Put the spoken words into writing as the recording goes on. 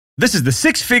This is the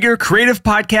Six Figure Creative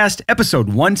Podcast, episode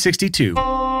 162.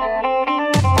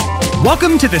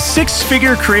 Welcome to the Six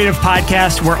Figure Creative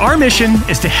Podcast, where our mission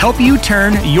is to help you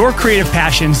turn your creative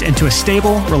passions into a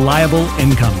stable, reliable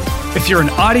income. If you're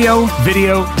in audio,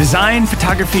 video, design,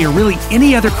 photography, or really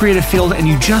any other creative field, and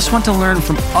you just want to learn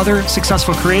from other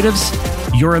successful creatives,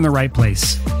 you're in the right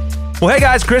place. Well, hey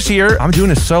guys, Chris here. I'm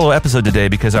doing a solo episode today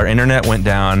because our internet went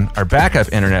down, our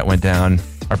backup internet went down,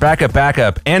 our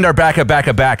backup, and our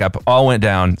backup all went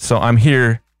down. So I'm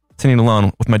here sitting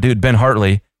alone with my dude, Ben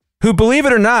Hartley, who, believe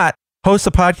it or not, hosts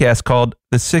a podcast called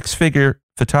The Six Figure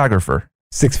Photographer.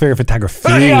 Six Figure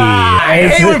Photography. I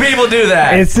hate when people do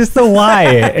that. It's just the why.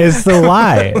 It's the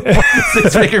why.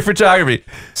 Six Figure Photography.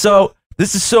 So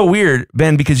this is so weird,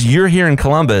 Ben, because you're here in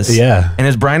Columbus. Yeah. And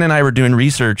as Brian and I were doing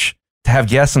research to have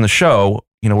guests on the show,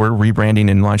 you know, we're rebranding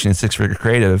and launching Six Figure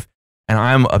Creative, and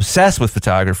I'm obsessed with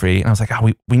photography. And I was like,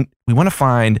 oh, we want to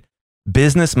find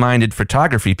business-minded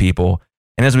photography people.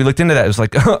 And as we looked into that, it was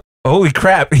like, holy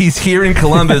crap, he's here in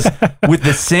Columbus with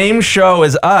the same show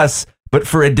as us, but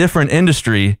for a different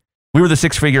industry. We were the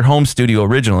Six Figure Home Studio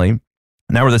originally.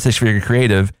 Now we're the Six Figure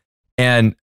Creative.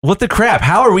 And what the crap?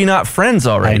 How are we not friends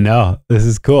already? I know. This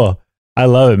is cool. I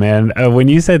love it, man. When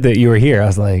you said that you were here, I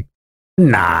was like,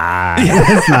 nah,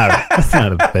 that's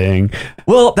not a thing.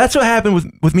 Well, that's what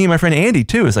happened with me and my friend Andy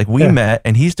too. It's like we met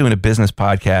and he's doing a business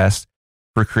podcast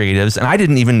for creatives. And I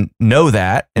didn't even know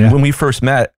that. And when we first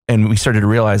met and we started to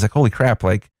realize like, holy crap,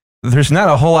 like there's not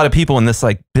a whole lot of people in this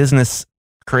like business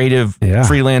creative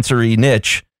freelancer-y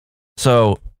niche.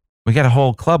 So we got a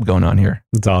whole club going on here.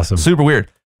 It's awesome. Super weird.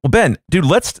 Well, Ben, dude,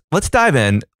 let's dive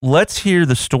in. Let's hear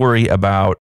the story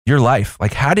about your life.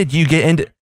 Like, how did you get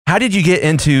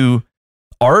into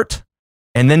art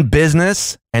and then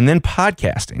business and then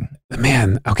podcasting?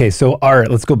 Man, okay, so art,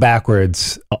 let's go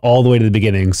backwards all the way to the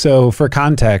beginning. So for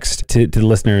context to the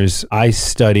listeners, I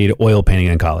studied oil painting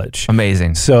in college.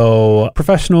 Amazing. So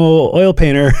professional oil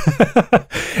painter.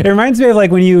 It reminds me of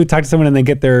like when you talk to someone and they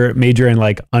get their major in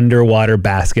like underwater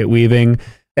basket weaving.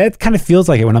 It kind of feels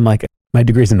like it when I'm like, my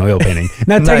degree's in oil painting.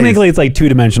 Now, Nice. Technically, it's like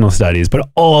two-dimensional studies, but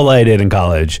all I did in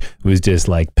college was just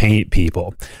like paint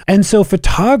people. And so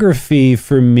photography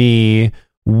for me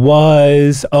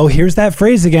was, here's that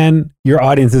phrase again. Your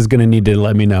audience is going to need to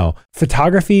let me know.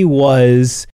 Photography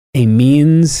was a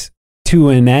means to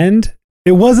an end.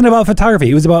 It wasn't about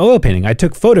photography. It was about oil painting. I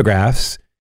took photographs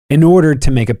in order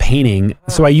to make a painting.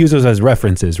 So I use those as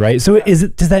references, right? So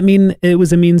does that mean it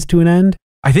was a means to an end?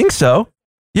 I think so.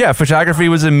 Yeah, photography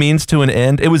was a means to an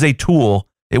end. It was a tool.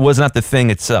 It was not the thing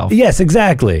itself. Yes,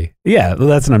 exactly. Yeah, well,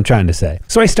 that's what I'm trying to say.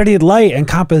 So I studied light and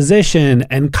composition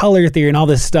and color theory and all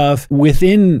this stuff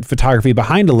within photography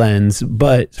behind a lens,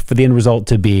 but for the end result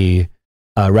to be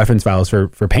reference files for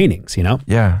paintings, you know?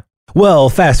 Yeah. Well,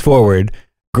 fast forward,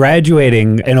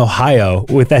 graduating in Ohio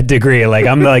with that degree, like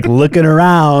I'm like looking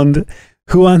around,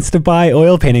 who wants to buy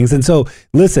oil paintings? And so,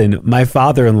 listen, my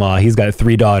father-in-law, he's got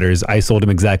 3 daughters. I sold him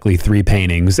exactly 3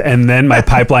 paintings, and then my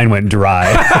pipeline went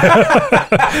dry.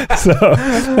 So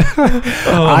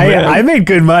I made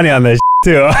good money on this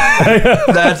too.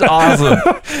 That's awesome.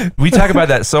 We talk about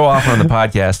that so often on the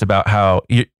podcast about how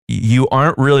you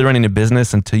aren't really running a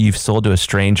business until you've sold to a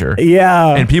stranger.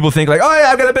 Yeah. And people think like, oh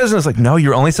yeah, I've got a business. Like, no,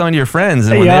 you're only selling to your friends.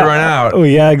 And when they run out,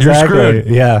 yeah, exactly. You're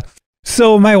screwed. Yeah.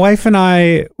 So my wife and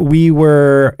I, we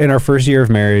were in our first year of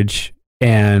marriage,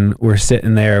 and we're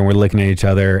sitting there and we're looking at each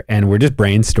other and we're just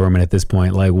brainstorming at this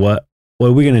point. Like, what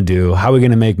are we going to do? How are we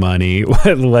going to make money?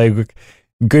 Like,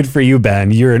 good for you, Ben.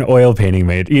 You're an oil painting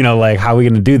mate. You know, like, how are we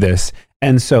going to do this?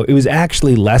 And so it was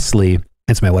actually Leslie.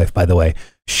 It's my wife, by the way.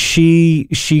 She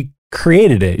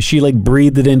created it. She like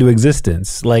breathed it into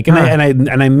existence. Like, and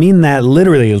I mean that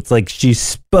literally. It's like she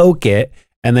spoke it,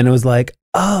 and then it was like,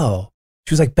 oh.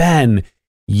 She was like, Ben,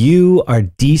 you are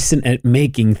decent at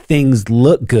making things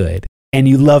look good and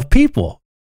you love people.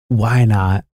 Why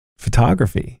not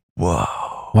photography? Whoa.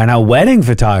 Why not wedding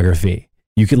photography?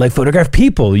 You could like photograph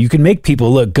people. You can make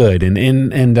people look good. And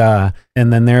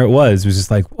then there it was. It was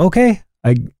just like, okay,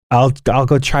 I'll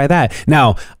go try that.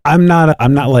 Now, I'm not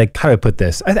like, how do I put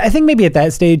this? I think maybe at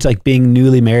that stage, like being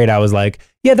newly married, I was like,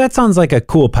 yeah, that sounds like a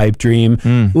cool pipe dream.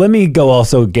 Let me go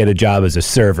also get a job as a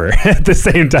server at the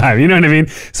same time. You know what I mean?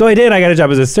 So I did. I got a job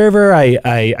as a server.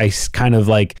 I kind of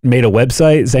like made a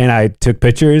website saying I took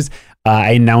pictures.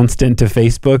 I announced it into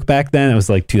Facebook back then. It was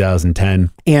like 2010.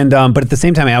 And but at the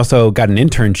same time, I also got an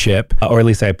internship, or at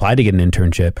least I applied to get an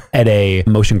internship at a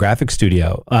motion graphics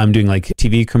studio. I'm doing like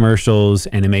TV commercials,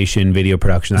 animation, video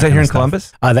production. Is that here in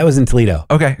Columbus? That was in Toledo.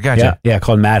 Okay, gotcha. Yeah,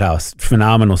 called Madhouse.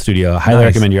 Phenomenal studio. Highly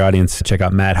recommend your audience check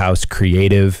out Madhouse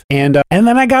Creative. And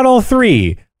then I got all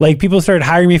 3. Like people started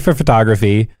hiring me for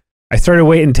photography. I started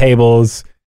waiting tables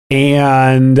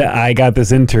and I got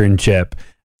this internship.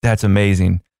 That's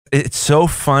amazing. It's so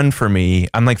fun for me.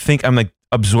 I'm like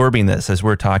absorbing this as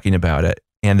we're talking about it.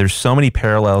 And there's so many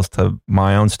parallels to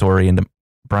my own story and to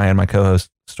Brian, my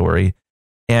co-host story.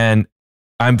 And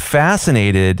I'm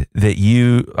fascinated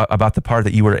about the part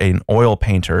that you were an oil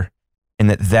painter and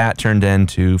that turned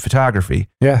into photography.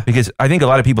 Yeah. Because I think a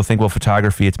lot of people think, well,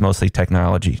 photography, it's mostly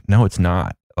technology. No, it's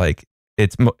not. Like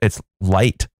it's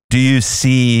light. Do you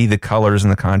see the colors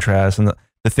and the contrast and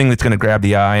the thing that's going to grab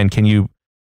the eye? And can you,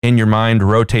 in your mind,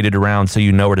 rotate it around so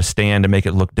you know where to stand to make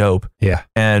it look dope? Yeah.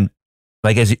 And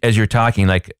like, as you're talking,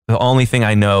 like the only thing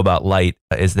I know about light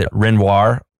is that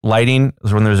Renoir lighting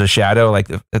is when there's a shadow. Like,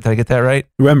 did I get that right?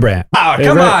 Rembrandt. Oh,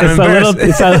 come on.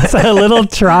 It's a little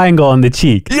triangle on the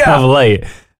cheek of light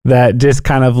that just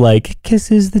kind of like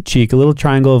kisses the cheek, a little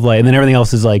triangle of light. And then everything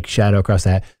else is like shadow across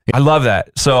that. I love that.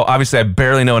 So obviously I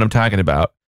barely know what I'm talking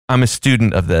about. I'm a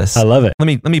student of this. I love it.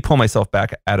 Let me pull myself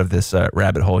back out of this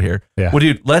rabbit hole here. Yeah. Well,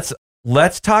 dude,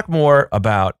 let's talk more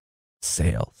about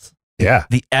sales. Yeah.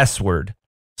 The S word.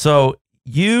 So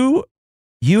you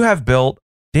have built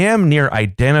damn near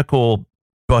identical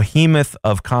behemoth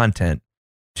of content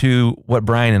to what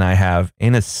Brian and I have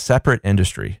in a separate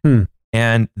industry.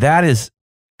 And that is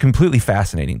completely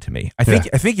fascinating to me. I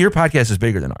think your podcast is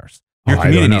bigger than ours. Your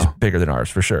community is bigger than ours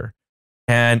for sure.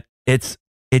 And it's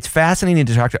fascinating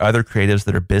to talk to other creatives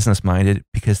that are business minded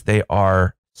because they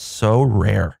are so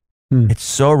rare. It's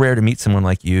so rare to meet someone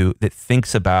like you that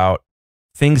thinks about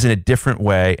things in a different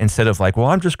way instead of like, well,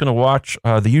 I'm just going to watch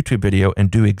the YouTube video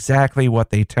and do exactly what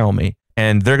they tell me.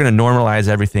 And they're going to normalize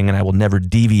everything and I will never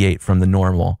deviate from the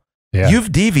normal. Yeah.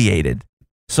 You've deviated.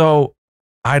 So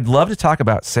I'd love to talk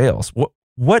about sales.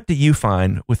 What do you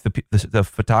find with the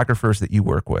photographers that you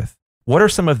work with? What are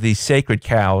some of the sacred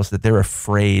cows that they're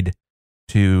afraid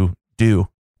to do?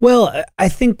 Well, I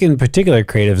think in particular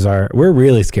creatives we're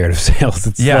really scared of sales.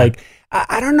 It's like,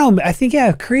 I don't know. I think,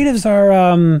 creatives are,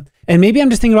 and maybe I'm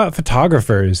just thinking about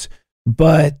photographers,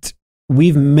 but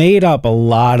we've made up a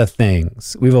lot of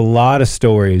things. We have a lot of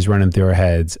stories running through our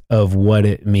heads of what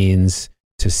it means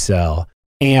to sell.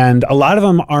 And a lot of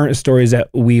them aren't stories that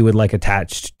we would like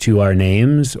attached to our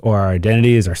names or our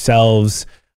identities, ourselves.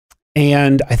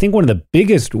 And I think one of the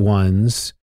biggest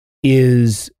ones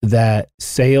is that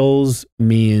sales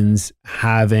means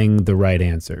having the right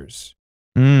answers.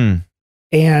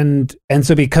 And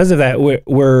so because of that,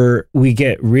 we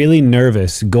get really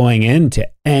nervous going into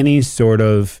any sort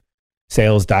of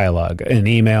sales dialogue, an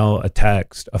email, a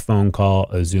text, a phone call,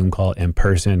 a Zoom call, in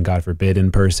person, God forbid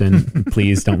in person.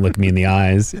 Please don't look me in the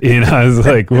eyes. It's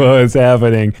like, what's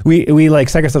happening? We like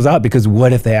psych ourselves out because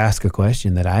what if they ask a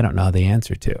question that I don't know the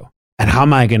answer to? And how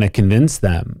am I going to convince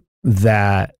them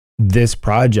that this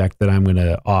project that I'm going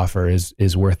to offer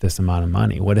is worth this amount of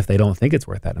money? What if they don't think it's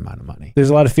worth that amount of money?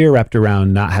 There's a lot of fear wrapped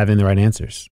around not having the right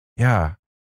answers. Yeah.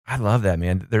 I love that,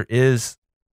 man. There is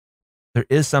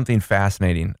something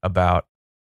fascinating about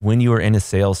when you are in a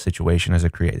sales situation as a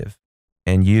creative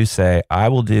and you say, I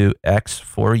will do X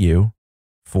for you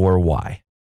for Y.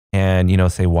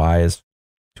 And, say Y is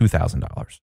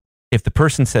 $2,000. If the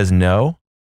person says no,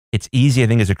 it's easy, I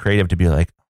think, as a creative to be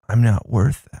like, I'm not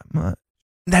worth that much.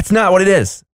 That's not what it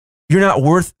is. You're not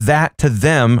worth that to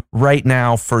them right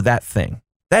now for that thing.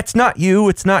 That's not you.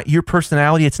 It's not your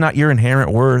personality. It's not your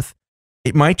inherent worth.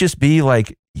 It might just be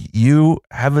like you're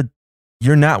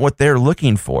not what they're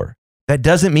looking for. That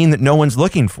doesn't mean that no one's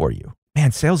looking for you.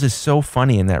 Man, sales is so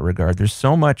funny in that regard. There's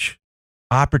so much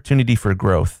opportunity for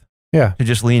growth. Yeah. To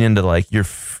just lean into like your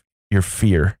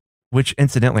fear, which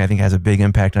incidentally I think has a big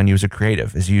impact on you as a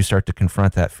creative as you start to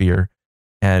confront that fear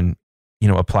and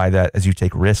apply that as you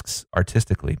take risks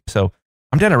artistically. So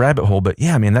I'm down a rabbit hole, but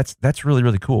yeah, man, that's really,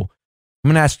 really cool. I'm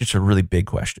going to ask just a really big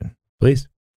question. Please.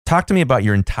 Talk to me about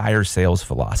your entire sales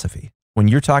philosophy. When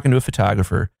you're talking to a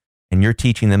photographer and you're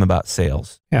teaching them about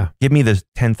sales, give me the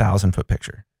 10,000 foot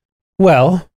picture.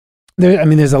 Well,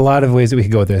 there's a lot of ways that we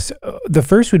could go with this. The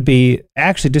first would be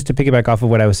actually just to piggyback off of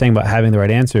what I was saying about having the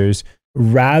right answers.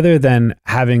 Rather than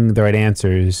having the right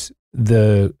answers,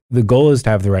 the goal is to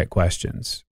have the right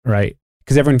questions, right?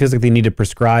 Because everyone feels like they need to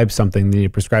prescribe something. They need to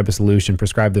prescribe a solution,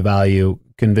 prescribe the value,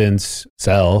 convince,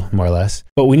 sell, more or less.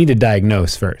 But we need to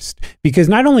diagnose first. Because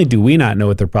not only do we not know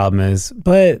what their problem is,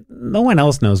 but no one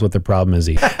else knows what their problem is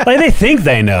either. Like they think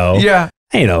they know. Yeah.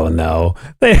 They don't know.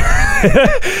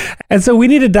 And so we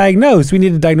need to diagnose. We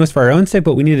need to diagnose for our own sake,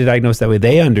 but we need to diagnose that way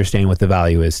they understand what the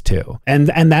value is too. And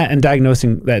that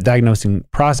diagnosing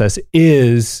process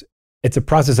is It's a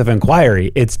process of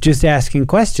inquiry. It's just asking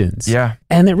questions. Yeah.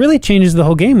 And it really changes the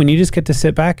whole game when you just get to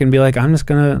sit back and be like, I'm just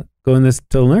going to go in this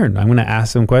to learn. I'm going to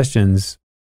ask some questions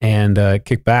and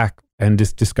kick back and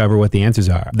just discover what the answers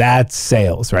are. That's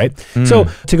sales, right? So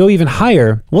to go even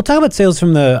higher, we'll talk about sales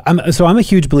from I'm a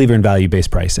huge believer in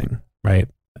value-based pricing, right?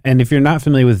 And if you're not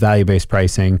familiar with value-based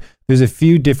pricing, there's a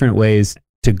few different ways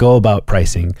to go about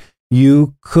pricing.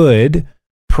 You could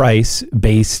price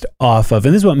based off of,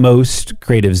 and this is what most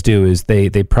creatives do, is they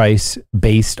price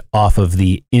based off of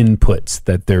the inputs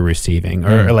that they're receiving,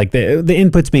 or like the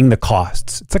inputs being the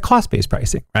costs. It's a cost-based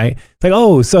pricing, right? It's like,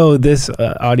 oh, so this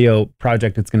audio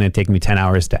project, it's going to take me 10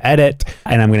 hours to edit,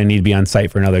 and I'm going to need to be on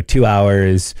site for another 2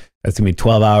 hours. That's going to be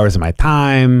 12 hours of my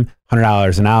time,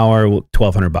 $100 an hour,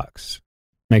 $1,200.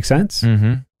 Make sense?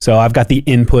 Mm-hmm. So I've got the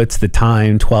inputs, the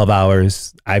time, 12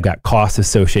 hours. I've got costs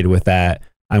associated with that.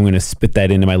 I'm going to spit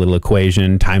that into my little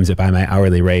equation, times it by my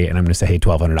hourly rate, and I'm going to say, hey,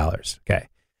 $1,200. Okay.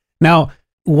 Now,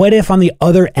 what if on the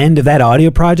other end of that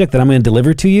audio project that I'm going to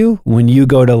deliver to you, when you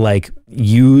go to like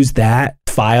use that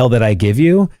file that I give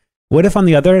you, what if on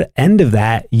the other end of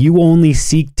that, you only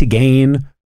seek to gain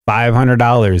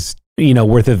 $500,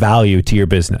 worth of value to your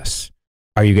business?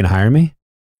 Are you going to hire me?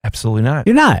 Absolutely not.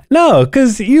 You're not. No,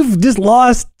 because you've just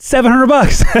lost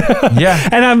 $700. Yeah.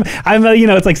 And I'm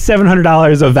it's like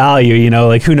 $700 of value,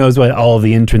 like who knows what all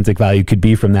the intrinsic value could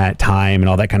be from that time and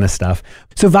all that kind of stuff.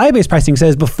 So value-based pricing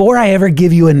says, before I ever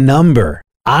give you a number,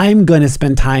 I'm going to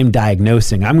spend time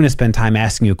diagnosing. I'm going to spend time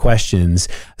asking you questions.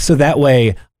 So that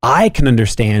way I can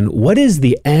understand what is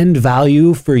the end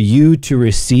value for you to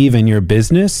receive in your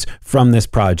business from this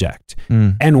project.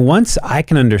 And once I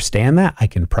can understand that, I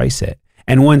can price it.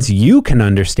 And once you can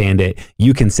understand it,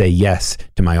 you can say yes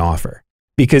to my offer.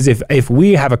 Because if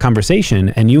we have a conversation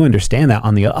and you understand that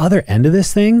on the other end of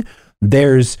this thing,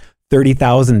 there's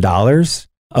 $30,000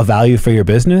 of value for your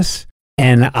business.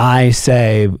 And I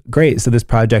say, great, so this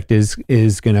project is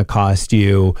going to cost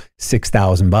you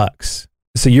 $6,000.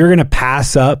 So you're going to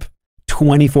pass up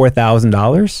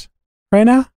 $24,000 right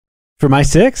now? For my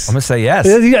six? I'm going to say yes.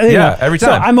 Yeah, every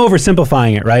time. So I'm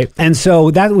oversimplifying it, right? And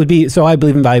so that would be, so I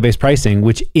believe in value-based pricing,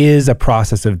 which is a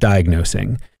process of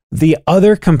diagnosing. The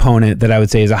other component that I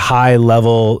would say is a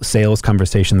high-level sales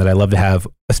conversation that I love to have,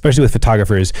 especially with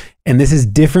photographers, and this is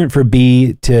different for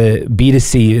B to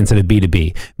B2C instead of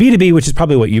B2B. B2B, which is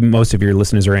probably what most of your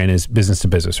listeners are in, is business to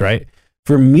business, right?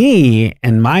 For me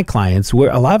and my clients, a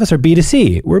lot of us are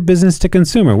B2C. We're business to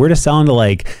consumer. We're just selling to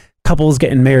like couples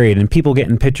getting married and people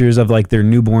getting pictures of like their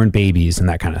newborn babies and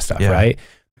that kind of stuff, right?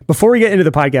 Before we get into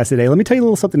the podcast today, let me tell you a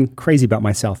little something crazy about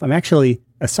myself. I'm actually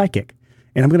a psychic,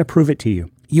 and I'm going to prove it to you.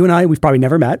 You and I, we've probably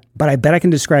never met, but I bet I can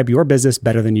describe your business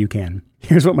better than you can.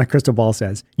 Here's what my crystal ball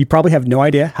says. You probably have no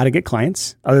idea how to get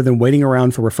clients other than waiting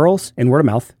around for referrals and word of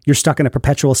mouth. You're stuck in a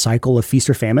perpetual cycle of feast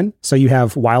or famine, so you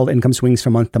have wild income swings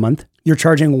from month to month. You're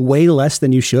charging way less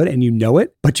than you should, and you know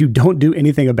it, but you don't do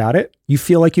anything about it. You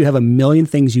feel like you have a million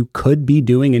things you could be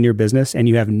doing in your business, and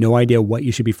you have no idea what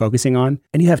you should be focusing on.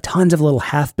 And you have tons of little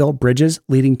half-built bridges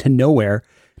leading to nowhere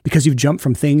because you've jumped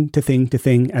from thing to thing to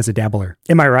thing as a dabbler.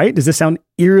 Am I right? Does this sound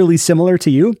eerily similar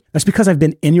to you? That's because I've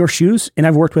been in your shoes, and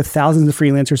I've worked with thousands of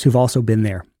freelancers who've also been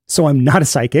there. So I'm not a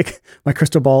psychic. My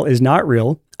crystal ball is not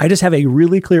real. I just have a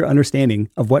really clear understanding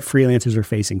of what freelancers are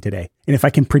facing today. And if I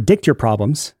can predict your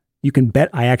problems, you can bet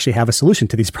I actually have a solution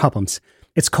to these problems.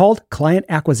 It's called client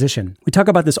acquisition. We talk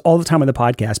about this all the time on the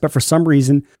podcast, but for some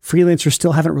reason, freelancers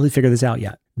still haven't really figured this out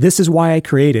yet. This is why I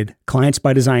created Clients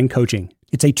by Design Coaching.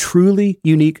 It's a truly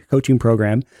unique coaching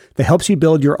program that helps you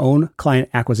build your own client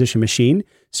acquisition machine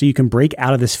so you can break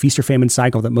out of this feast or famine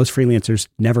cycle that most freelancers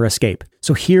never escape.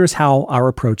 So here's how our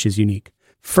approach is unique.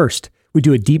 First, we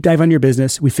do a deep dive on your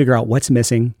business, we figure out what's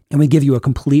missing, and we give you a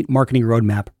complete marketing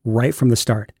roadmap right from the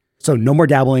start. So no more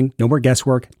dabbling, no more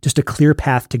guesswork, just a clear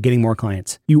path to getting more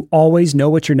clients. You always know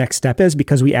what your next step is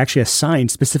because we actually assign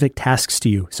specific tasks to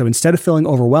you. So instead of feeling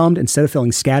overwhelmed, instead of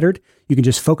feeling scattered, you can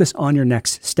just focus on your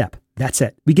next step. That's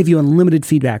it. We give you unlimited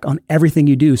feedback on everything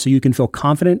you do so you can feel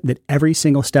confident that every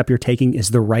single step you're taking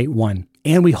is the right one.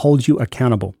 And we hold you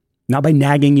accountable, not by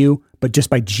nagging you, but just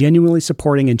by genuinely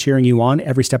supporting and cheering you on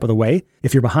every step of the way.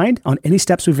 If you're behind on any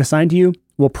steps we've assigned to you,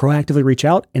 we'll proactively reach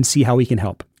out and see how we can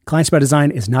help. Clients by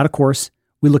Design is not a course.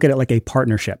 We look at it like a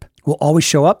partnership. We'll always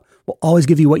show up. We'll always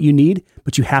give you what you need,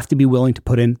 but you have to be willing to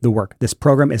put in the work. This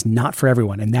program is not for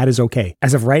everyone, and that is okay.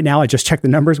 As of right now, I just checked the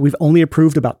numbers. We've only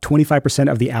approved about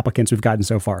 25% of the applicants we've gotten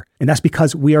so far. And that's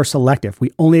because we are selective.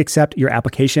 We only accept your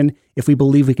application if we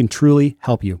believe we can truly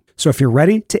help you. So if you're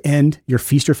ready to end your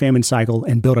feast or famine cycle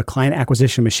and build a client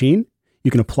acquisition machine,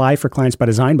 you can apply for Clients by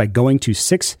Design by going to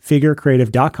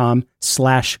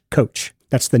sixfigurecreative.com/coach.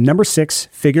 That's the number 6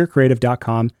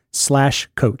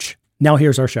 figurecreative.com/coach. Now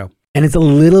here's our show. And it's a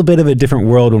little bit of a different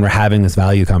world when we're having this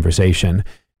value conversation,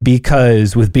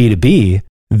 because with B2B,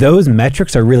 those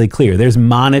metrics are really clear. There's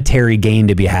monetary gain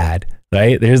to be had,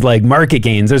 right? There's like market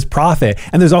gains, there's profit,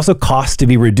 and there's also cost to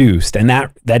be reduced. And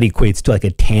that equates to like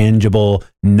a tangible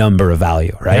number of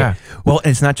value, right? Yeah. Well,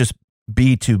 it's not just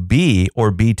B2B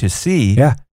or B2C.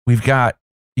 Yeah. You've got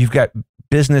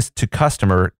business to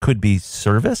customer, could be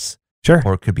service, Sure.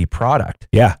 or it could be product.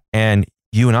 Yeah. And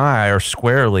you and I are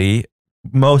squarely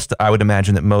I would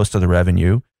imagine that most of the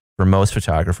revenue for most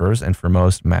photographers and for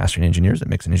most mastering engineers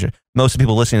and mixing engineers, most of the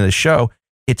people listening to this show,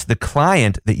 it's the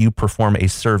client that you perform a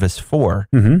service for.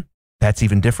 Mm-hmm. That's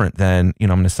even different than, I'm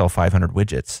going to sell 500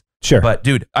 widgets. Sure. But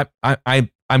dude,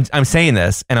 I'm saying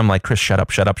this and I'm like, Chris, shut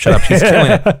up. He's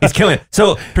killing it. He's killing it.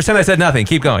 So pretend I said nothing.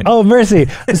 Keep going. Oh, mercy.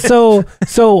 So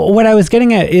what I was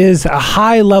getting at is a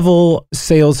high level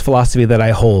sales philosophy that I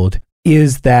hold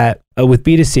is that with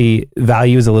B2C,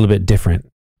 value is a little bit different,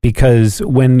 because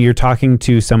when you're talking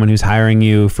to someone who's hiring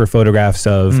you for photographs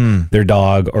of their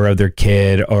dog or of their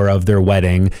kid or of their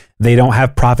wedding, they don't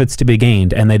have profits to be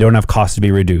gained and they don't have costs to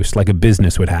be reduced like a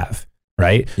business would have.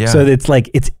 Right? Yeah. So it's like,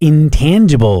 it's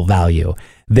intangible value.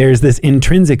 There's this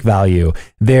intrinsic value.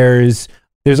 There's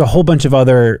a whole bunch of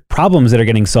other problems that are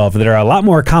getting solved that are a lot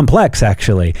more complex,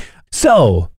 actually.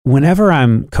 So whenever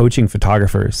I'm coaching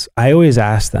photographers, I always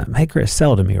ask them, hey, Chris,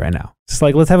 sell to me right now. It's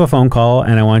like, let's have a phone call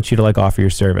and I want you to like offer your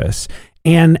service.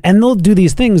 And they'll do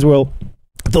these things where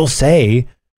they'll say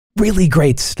really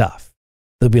great stuff.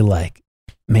 They'll be like,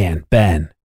 man, Ben,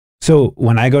 so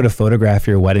when I go to photograph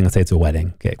your wedding, let's say it's a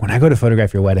wedding. Okay. When I go to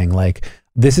photograph your wedding, like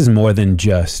this is more than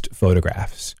just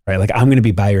photographs, right? Like I'm going to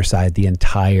be by your side the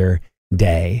entire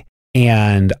day.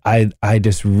 And I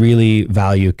just really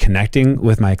value connecting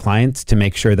with my clients to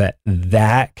make sure that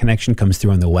that connection comes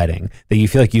through on the wedding, that you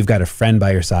feel like you've got a friend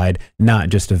by your side, not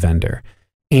just a vendor.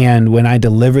 And when I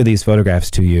deliver these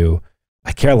photographs to you,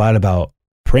 I care a lot about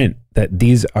print, that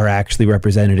these are actually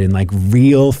represented in like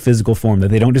real physical form, that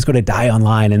they don't just go to die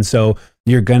online. And so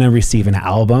you're going to receive an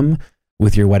album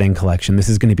with your wedding collection. This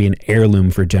is going to be an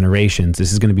heirloom for generations.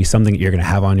 This is going to be something that you're going to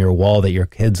have on your wall that your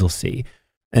kids will see.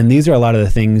 And these are a lot of the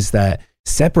things that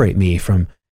separate me from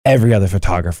every other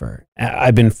photographer.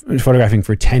 I've been photographing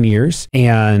for 10 years,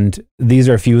 and these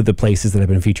are a few of the places that have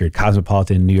been featured: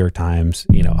 Cosmopolitan, New York Times,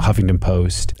 Huffington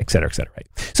Post, et cetera, right?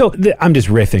 So I'm just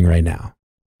riffing right now.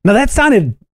 Now that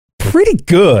sounded pretty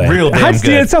good. Real damn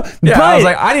good. I was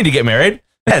like, I need to get married.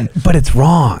 But it's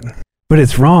wrong.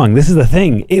 This is the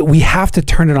thing. We have to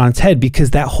turn it on its head,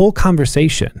 because that whole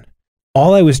conversation,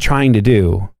 all I was trying to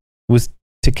do was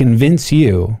to convince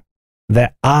you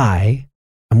that I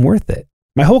am worth it.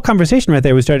 My whole conversation right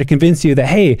there was trying to convince you that,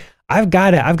 hey, I've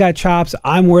got it. I've got chops.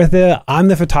 I'm worth it. I'm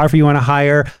the photographer you want to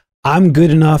hire. I'm good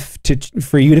enough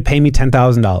for you to pay me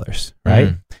 $10,000, right?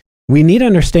 Mm. We need to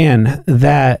understand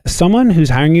that someone who's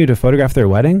hiring you to photograph their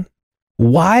wedding,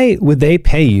 why would they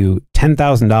pay you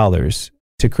 $10,000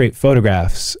 to create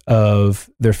photographs of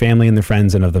their family and their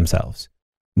friends and of themselves?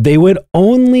 They would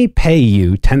only pay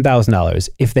you $10,000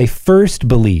 if they first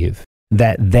believe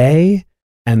that they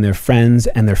and their friends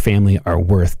and their family are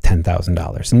worth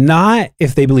 $10,000, not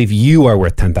if they believe you are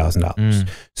worth $10,000. Mm.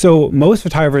 So most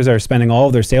photographers are spending all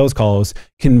of their sales calls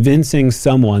convincing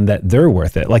someone that they're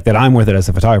worth it, like that I'm worth it as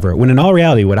a photographer. When in all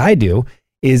reality, what I do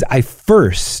is I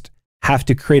first have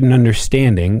to create an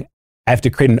understanding. I have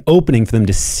to create an opening for them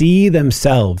to see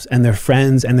themselves and their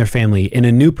friends and their family in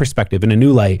a new perspective, in a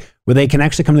new light, where they can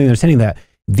actually come to the understanding that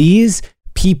these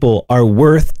people are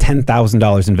worth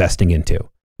 $10,000 investing into,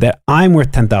 that I'm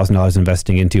worth $10,000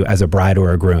 investing into as a bride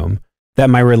or a groom, that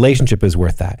my relationship is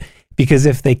worth that. Because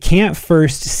if they can't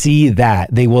first see that,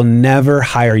 they will never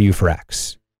hire you for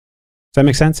X. Does that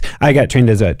make sense? I got trained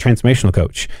as a transformational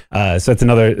coach. So that's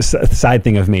another side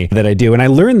thing of me that I do. And I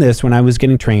learned this when I was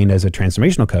getting trained as a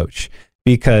transformational coach,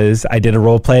 because I did a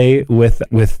role play with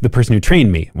the person who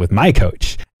trained me, with my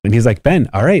coach. And he's like, Ben,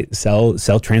 all right, sell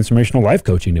transformational life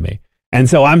coaching to me. And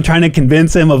so I'm trying to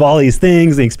convince him of all these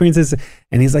things, the experiences.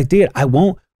 And he's like, dude, I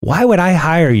won't. Why would I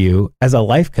hire you as a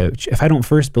life coach if I don't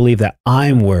first believe that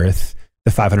I'm worth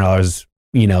the $500,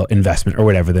 investment or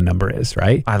whatever the number is,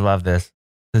 right? I love this.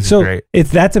 This is great.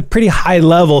 That's a pretty high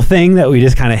level thing that we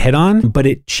just kind of hit on, but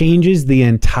it changes the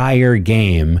entire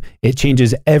game. It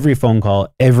changes every phone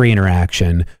call, every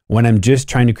interaction, when I'm just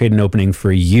trying to create an opening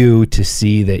for you to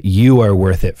see that you are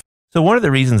worth it. So one of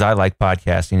the reasons I like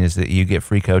podcasting is that you get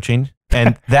free coaching.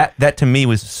 And that to me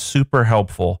was super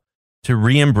helpful to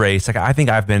re-embrace. Like, I think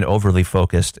I've been overly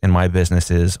focused in my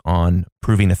businesses on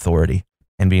proving authority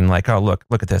and being like, oh, look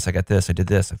at this. I got this. I did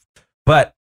this.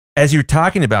 But as you're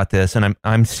talking about this, and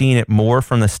I'm seeing it more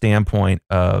from the standpoint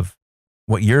of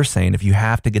what you're saying, if you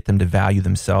have to get them to value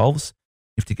themselves,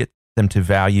 you have to get them to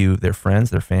value their friends,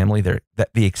 their family, the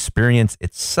experience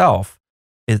itself,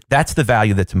 that's the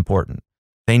value that's important.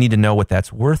 They need to know what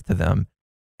that's worth to them.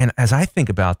 And as I think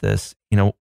about this,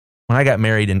 when I got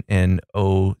married in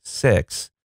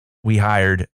 2006, we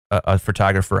hired a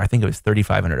photographer. I think it was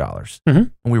 $3,500. Mm-hmm.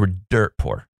 And we were dirt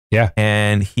poor. Yeah.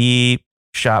 And he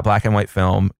shot black and white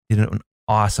film, did an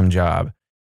awesome job.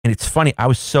 And it's funny, I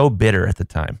was so bitter at the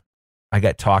time. I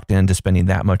got talked into spending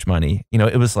that much money.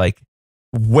 It was like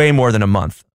way more than a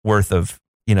month worth of,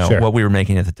 Sure. what we were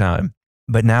making at the time.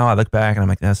 But now I look back and I'm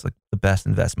like, that's like the best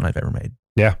investment I've ever made.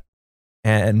 Yeah.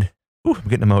 And I'm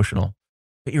getting emotional.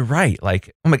 But you're right.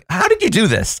 Like, I'm like, how did you do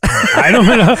this? I don't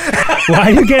know. Why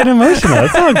are you getting emotional?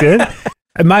 It's all good.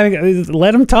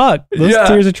 Let them talk. Those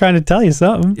tears are trying to tell you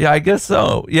something. Yeah, I guess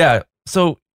so. Yeah.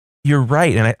 So you're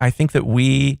right. And I think that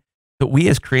we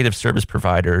as creative service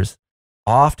providers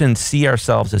often see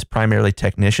ourselves as primarily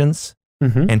technicians,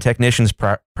 Mm-hmm. and technicians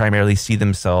primarily see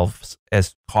themselves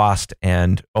as cost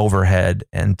and overhead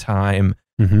and time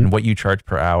Mm-hmm. and what you charge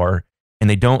per hour. And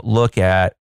they don't look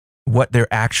at what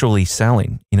they're actually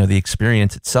selling, the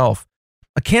experience itself.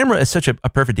 A camera is such a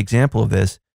perfect example of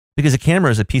this, because a camera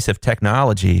is a piece of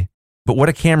technology, but what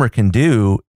a camera can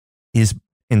do is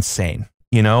insane,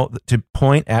 to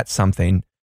point at something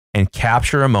and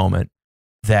capture a moment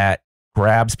that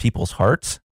grabs people's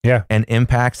hearts and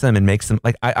impacts them and makes them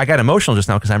like, I got emotional just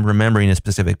now because I'm remembering a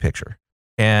specific picture.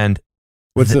 And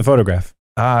what's the photograph?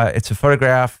 It's a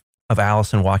photograph of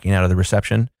Allison walking out of the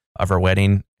reception of our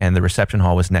wedding, and the reception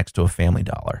hall was next to a Family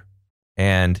Dollar.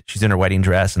 And she's in her wedding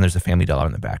dress, and there's a Family Dollar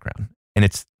in the background. And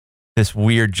it's this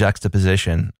weird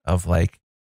juxtaposition of like,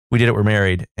 we did it, we're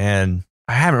married. And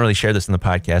I haven't really shared this in the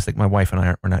podcast. Like, my wife and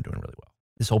I we're not doing really well.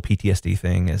 This whole PTSD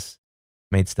thing has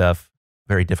made stuff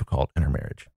very difficult in our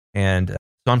marriage. And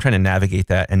so I'm trying to navigate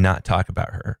that and not talk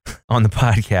about her on the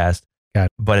podcast.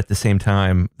 But at the same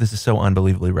time, this is so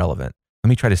unbelievably relevant. Let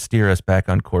me try to steer us back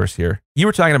on course here. You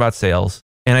were talking about sales.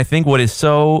 And I think what is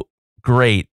so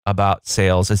great about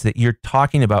sales is that you're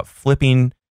talking about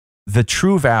flipping the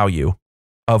true value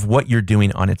of what you're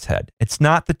doing on its head. It's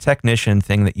not the technician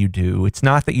thing that you do. It's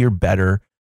not that you're better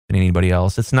than anybody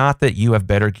else. It's not that you have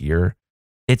better gear.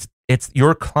 It's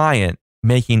your client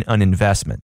making an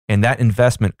investment. And that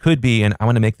investment could be, and I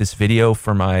want to make this video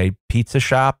for my pizza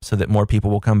shop so that more people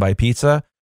will come buy pizza,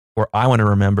 or I want to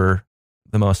remember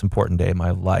the most important day of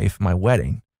my life, my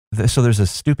wedding. So there's a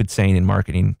stupid saying in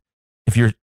marketing. If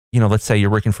you're, let's say you're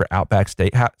working for Outback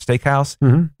Steakhouse,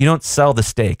 Mm-hmm. you don't sell the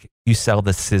steak, you sell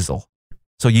the sizzle.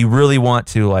 So you really want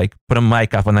to like put a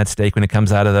mic up on that steak when it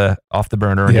comes out of off the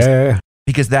burner. And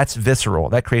because that's visceral.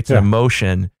 That creates an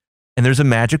emotion. And there's a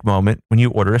magic moment when you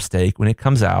order a steak, when it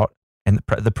comes out and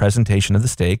the presentation of the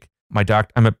steak.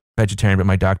 I'm a vegetarian, but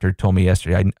my doctor told me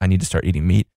yesterday I need to start eating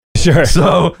meat. Sure.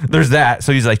 So there's that.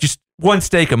 So he's like, just one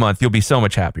steak a month, you'll be so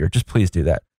much happier. Just please do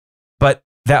that. But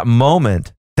that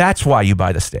moment, that's why you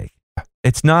buy the steak.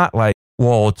 It's not like,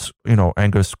 well, it's,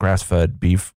 Angus grass-fed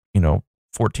beef,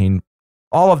 14.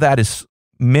 All of that is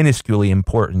minusculely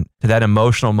important to that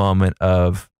emotional moment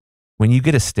of when you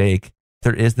get a steak,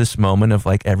 there is this moment of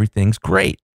like, everything's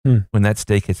great when that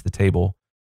steak hits the table.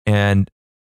 And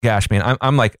gosh, man,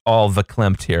 I'm like all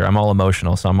verklempt here. I'm all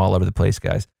emotional. So I'm all over the place,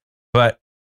 guys. But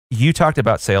you talked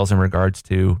about sales in regards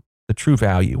to the true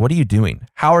value. What are you doing?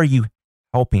 How are you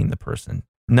helping the person?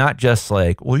 Not just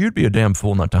like, well, you'd be a damn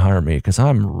fool not to hire me because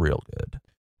I'm real good.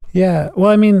 Yeah.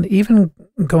 Well, I mean, even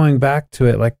going back to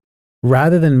it, like,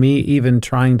 rather than me even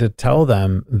trying to tell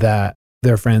them that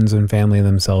their friends and family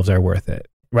themselves are worth it,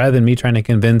 rather than me trying to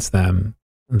convince them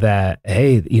that,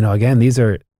 hey, again, these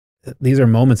are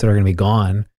moments that are going to be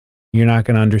gone. You're not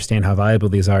going to understand how valuable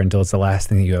these are until it's the last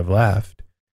thing that you have left.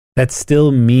 That's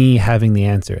still me having the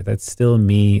answer. That's still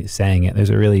me saying it. There's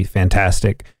a really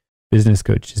fantastic business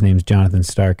coach. His name's Jonathan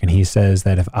Stark. And he says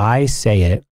that if I say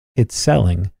it, it's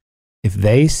selling. If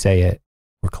they say it,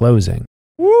 we're closing.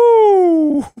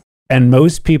 Woo! And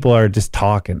most people are just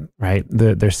talking, right?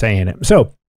 They're saying it.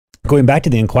 So going back to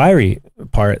the inquiry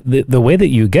part, the way that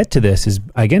you get to this is,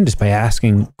 again, just by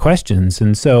asking questions.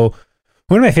 And so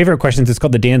one of my favorite questions is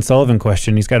called the Dan Sullivan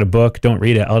question. He's got a book. Don't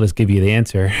read it. I'll just give you the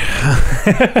answer.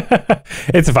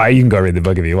 It's fine. You can go read the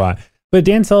book if you want. But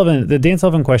the Dan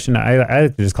Sullivan question, I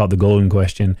like to just call it the golden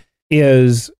question,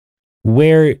 is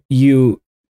where you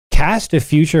cast a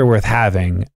future worth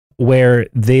having, where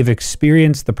they've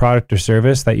experienced the product or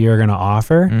service that you're going to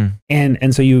offer.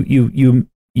 And so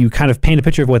you kind of paint a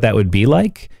picture of what that would be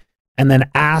like. and then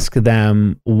ask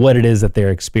them what it is that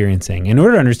they're experiencing in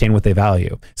order to understand what they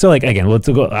value. So like, again,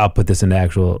 I'll put this into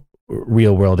actual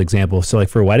real world example. So like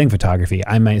for wedding photography,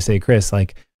 I might say, Chris,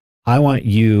 like, I want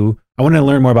to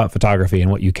learn more about photography and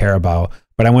what you care about,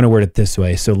 but I want to word it this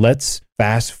way. So let's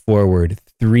fast forward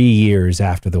 3 years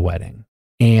after the wedding.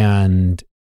 And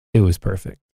it was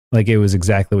perfect. Like it was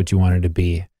exactly what you wanted to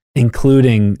be,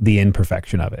 including the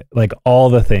imperfection of it. Like all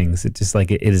the things, it just like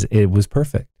it was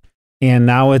perfect. And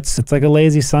now it's like a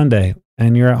lazy Sunday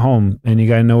and you're at home and you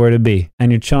got nowhere to be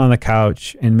and you're chilling on the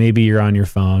couch and maybe you're on your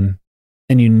phone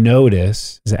and you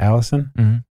notice, is it Allison?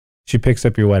 Mm-hmm. She picks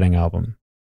up your wedding album.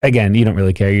 Again, you don't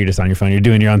really care. You're just on your phone. You're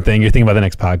doing your own thing. You're thinking about the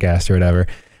next podcast or whatever.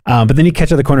 But then you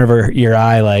catch at the corner of your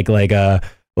eye, like a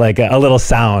little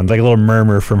sound, like a little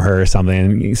murmur from her or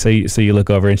something. And so you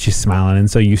look over and she's smiling. And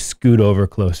so you scoot over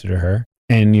closer to her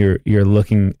and you're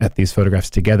looking at these photographs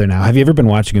together now. Have you ever been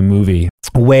watching a movie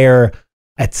where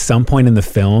at some point in the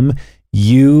film,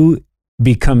 you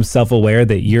become self-aware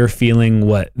that you're feeling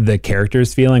what the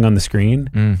character's feeling on the screen?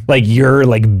 Like you're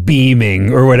like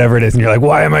beaming or whatever it is. And you're like,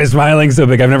 why am I smiling so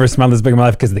big? I've never smiled this big in my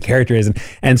life because the character isn't.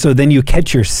 And so then you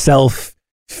catch yourself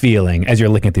feeling as you're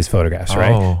looking at these photographs,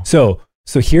 right? So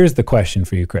here's the question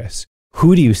for you, Chris.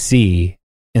 Who do you see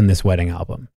in this wedding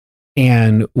album?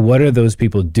 And what are those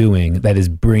people doing that is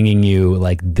bringing you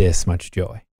like this much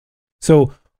joy?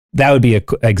 So that would be an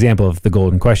example of the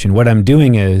golden question. What I'm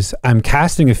doing is I'm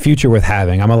casting a future worth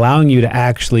having. I'm allowing you to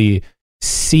actually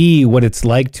see what it's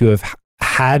like to have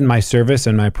had my service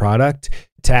and my product,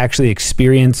 to actually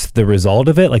experience the result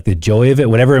of it, like the joy of it,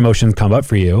 whatever emotions come up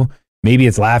for you. Maybe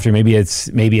it's laughter, maybe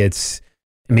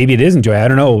it isn't joy. I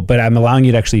don't know, but I'm allowing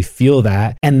you to actually feel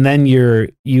that. And then you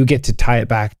get to tie it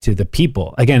back to the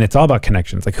people. Again, it's all about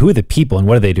connections. Like who are the people and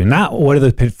what do they do? Not what do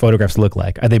the photographs look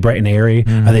like? Are they bright and airy?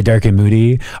 Are they dark and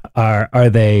moody? Are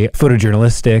they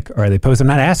photojournalistic? Or are they post? I'm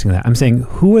not asking that. I'm saying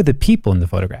who are the people in the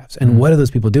photographs and what are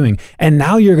those people doing? And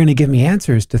now you're going to give me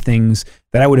answers to things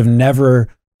that I would have never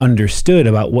understood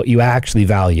about what you actually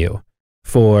value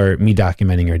for me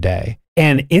documenting your day.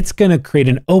 And it's going to create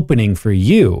an opening for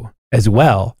you as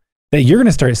well, that you're going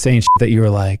to start saying shit that you're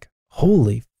like,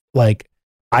 holy, like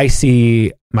I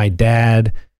see my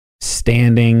dad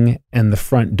standing in the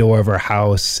front door of our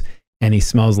house and he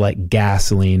smells like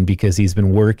gasoline because he's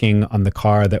been working on the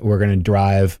car that we're going to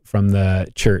drive from the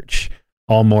church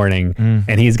all morning.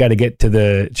 And he's got to get to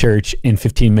the church in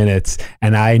 15 minutes.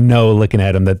 And I know looking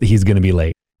at him that he's going to be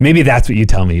late. Maybe that's what you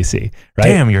tell me you see, right?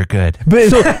 Damn, you're good.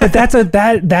 But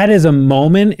that is a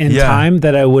moment in time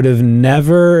that I would have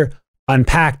never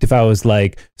unpacked if I was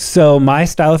like, so my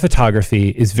style of photography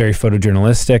is very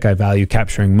photojournalistic. I value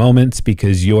capturing moments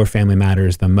because your family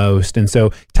matters the most. And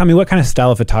so tell me, what kind of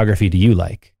style of photography do you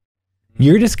like?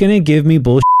 You're just going to give me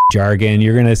bullshit jargon.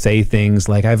 You're going to say things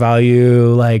like, I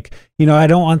value like, I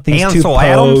don't want things too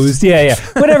posed. Yeah.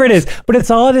 Whatever it is. But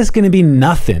it's all just going to be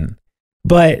nothing.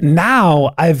 But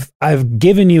now I've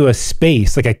given you a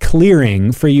space, like a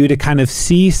clearing for you to kind of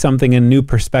see something in a new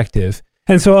perspective.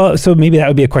 And so maybe that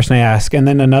would be a question I ask. And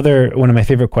then another one of my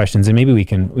favorite questions, and maybe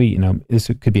this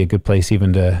could be a good place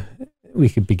even we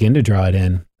could begin to draw it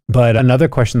in. But another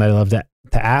question that I love to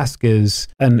ask is,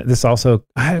 and this also,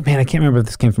 I can't remember if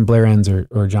this came from Blair Enns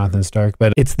or Jonathan Stark,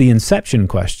 but it's the Inception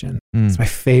question. It's my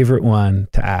favorite one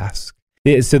to ask.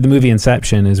 So the movie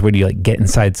Inception is where you like get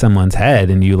inside someone's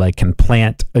head and you like can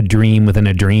plant a dream within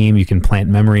a dream. You can plant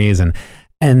memories.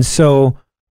 And so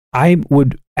I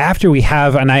would, after we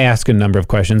have, and I ask a number of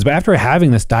questions, but after having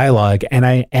this dialogue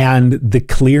and the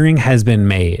clearing has been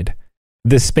made,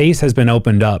 the space has been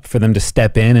opened up for them to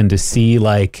step in and to see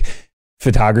like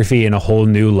photography in a whole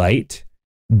new light,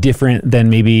 different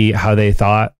than maybe how they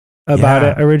thought about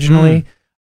it originally.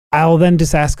 I'll then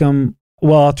just ask them,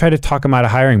 well, I'll try to talk them out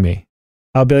of hiring me.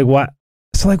 I'll be like, what?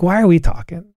 So like, why are we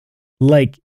talking?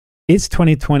 Like, it's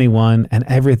 2021 and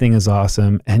everything is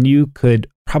awesome. And you could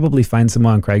probably find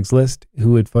someone on Craigslist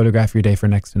who would photograph your day for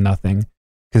next to nothing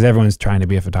because everyone's trying to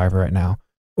be a photographer right now.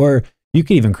 Or you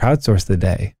could even crowdsource the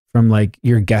day from like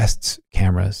your guests'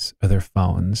 cameras or their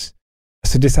phones.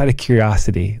 So just out of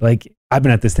curiosity, like I've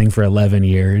been at this thing for 11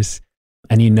 years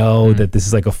and that this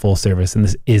is like a full service and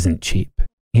this isn't cheap,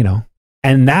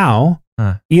 and now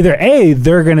either A,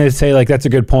 they're going to say like, that's a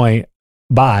good point,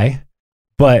 bye.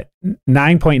 But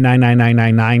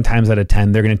 9.99999 times out of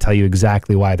 10, they're going to tell you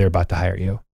exactly why they're about to hire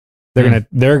you. They're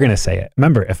going to say it.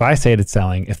 Remember, if I say it, it's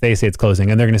selling. If they say it's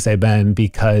closing, and they're going to say, Ben,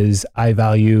 because I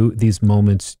value these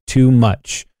moments too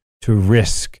much to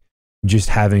risk just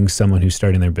having someone who's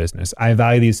starting their business. I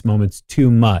value these moments too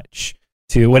much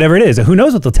to whatever it is. Who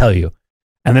knows what they'll tell you.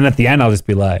 And then at the end, I'll just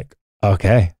be like,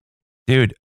 okay.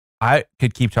 Dude, I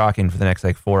could keep talking for the next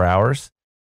like 4 hours.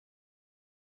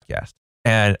 Yes.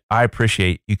 And I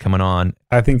appreciate you coming on.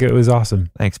 I think it was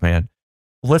awesome. Thanks, man.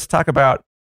 Let's talk about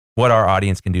what our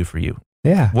audience can do for you.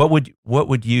 Yeah. What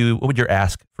would your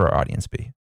ask for our audience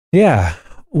be? Yeah.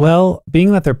 Well,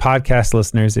 being that they're podcast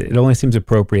listeners, it only seems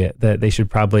appropriate that they should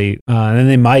probably, and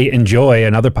they might enjoy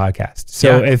another podcast.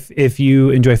 So if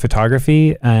you enjoy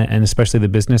photography and especially the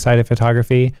business side of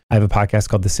photography, I have a podcast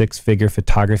called The Six Figure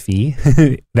Photography,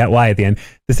 that Y at the end,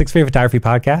 The Six Figure Photography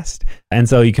Podcast. And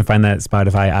so you can find that at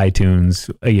Spotify, iTunes,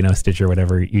 Stitcher,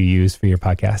 whatever you use for your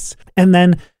podcasts. And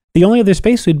then the only other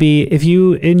space would be if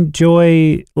you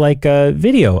enjoy like a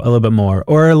video a little bit more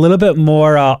or a little bit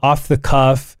more off the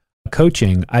cuff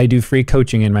coaching. I do free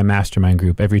coaching in my mastermind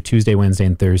group every Tuesday, Wednesday,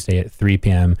 and Thursday at 3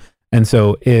 p.m. And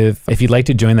so if you'd like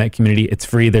to join that community, it's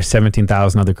free. There's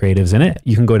 17,000 other creatives in it.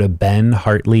 You can go to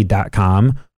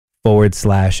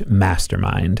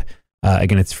benhartley.com/mastermind.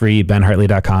 Again, it's free,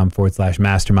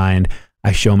 benhartley.com/mastermind.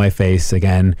 I show my face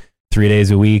again 3 days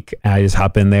a week. And I just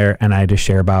hop in there and I just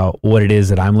share about what it is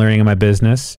that I'm learning in my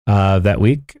business that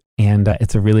week. And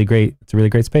it's a really great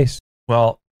space.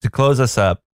 Well, to close us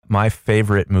up, my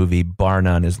favorite movie, bar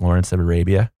none, is Lawrence of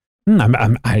Arabia.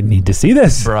 I need to see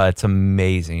this. Bruh, it's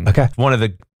amazing. Okay. It's one of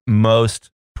the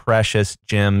most precious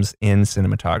gems in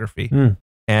cinematography.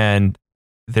 And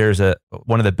there's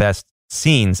one of the best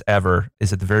scenes ever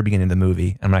is at the very beginning of the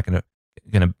movie. I'm not gonna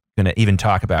even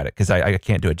talk about it because I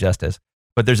can't do it justice.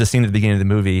 But there's a scene at the beginning of the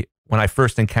movie when I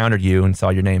first encountered you and saw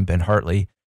your name, Ben Hartley.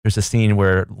 There's a scene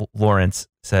where Lawrence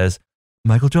says,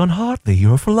 "Michael John Hartley,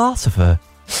 you're a philosopher."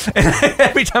 And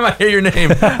every time I hear your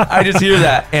name, I just hear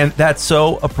that. And that's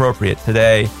so appropriate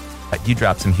today. You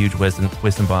dropped some huge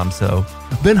wisdom bombs. So,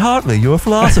 Ben Hartley, you're a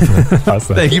philosopher.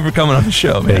 Awesome. Thank you for coming on the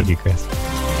show, man. Thank you, Chris.